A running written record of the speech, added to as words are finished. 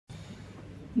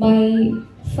My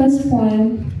first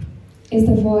poem is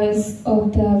the voice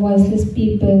of the voiceless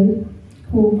people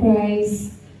who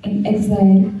cries in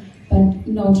exile but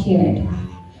not heard.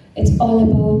 It's all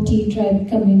about tea tribe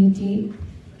community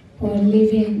who are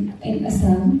living in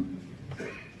Assam.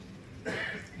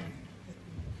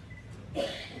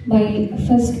 My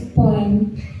first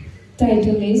poem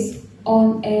title is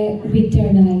On a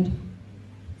Winter Night.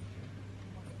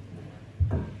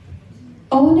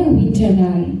 On a winter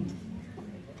night,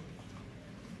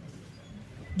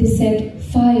 they set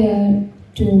fire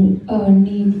to our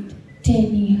neat,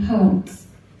 tiny hearts.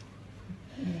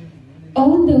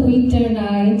 On the winter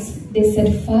nights, they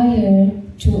set fire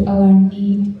to our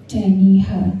neat, tiny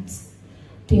hearts.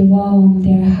 They warm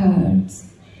their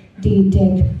hearts. They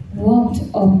take warmth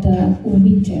of the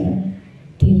winter.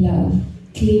 They laugh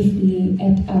gleefully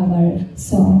at our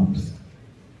sobs.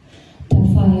 The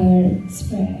fire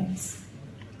spreads.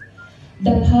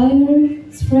 The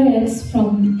fire spreads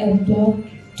from a block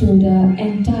to the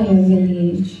entire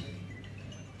village,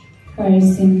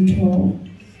 piercing through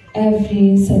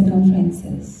every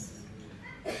circumferences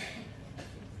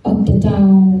of the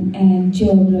town and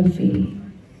geography.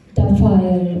 The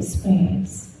fire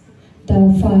spreads.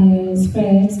 The fire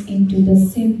spreads into the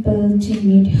simple,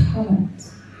 timid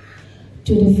hearts,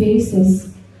 to the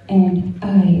faces and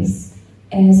eyes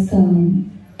as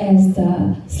calm as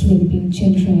the sleeping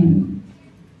children,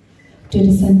 to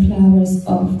the sunflowers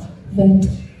of wet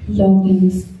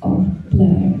longings of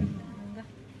blood.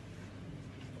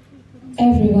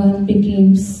 Everyone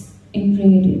becomes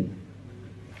enraged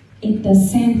in the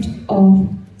scent of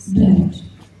blood.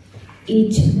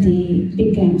 Each day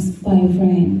becomes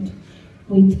vibrant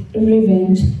with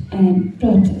revenge and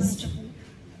protest.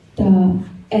 The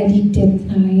addicted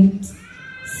nights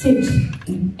sit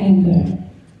in anger.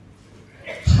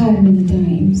 How many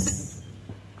times?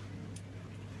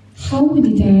 How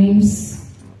many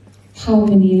times? How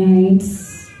many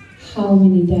nights? How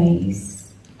many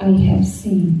days I have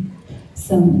seen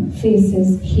some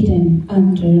faces hidden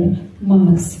under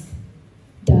masks,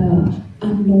 the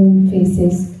unknown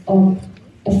faces of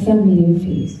a familiar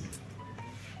face.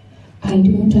 I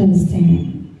don't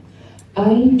understand.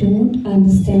 I don't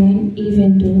understand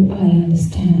even though I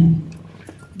understand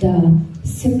the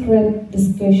secret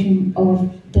discussion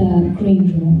of the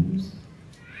green rooms.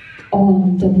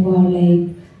 On the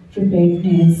warlike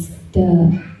preparedness,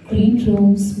 the green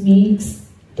rooms makes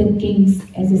the kings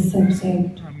as a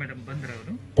subject.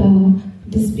 The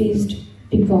displeased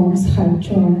becomes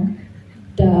heartthrob.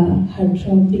 The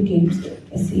heartthrob becomes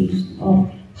a siege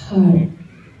of heart,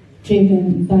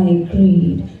 driven by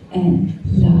greed and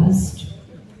lust.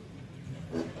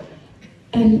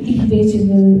 An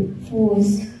invisible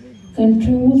force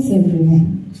controls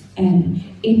everyone. An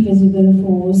invisible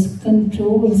force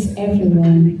controls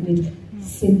everyone with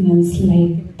signals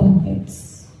like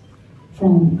puppets.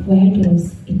 From where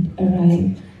does it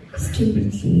arrive?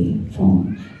 Stupidly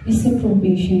from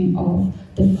misappropriation of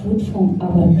the food from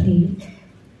our plate,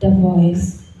 the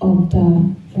voice of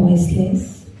the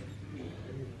voiceless.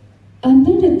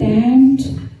 Under the tent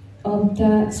of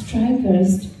the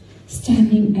strikers,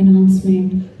 standing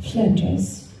announcement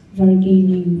flutters,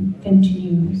 bargaining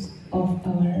continues of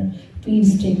our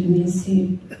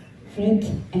painstaking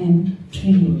breath and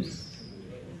dreams.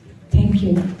 Thank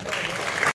you.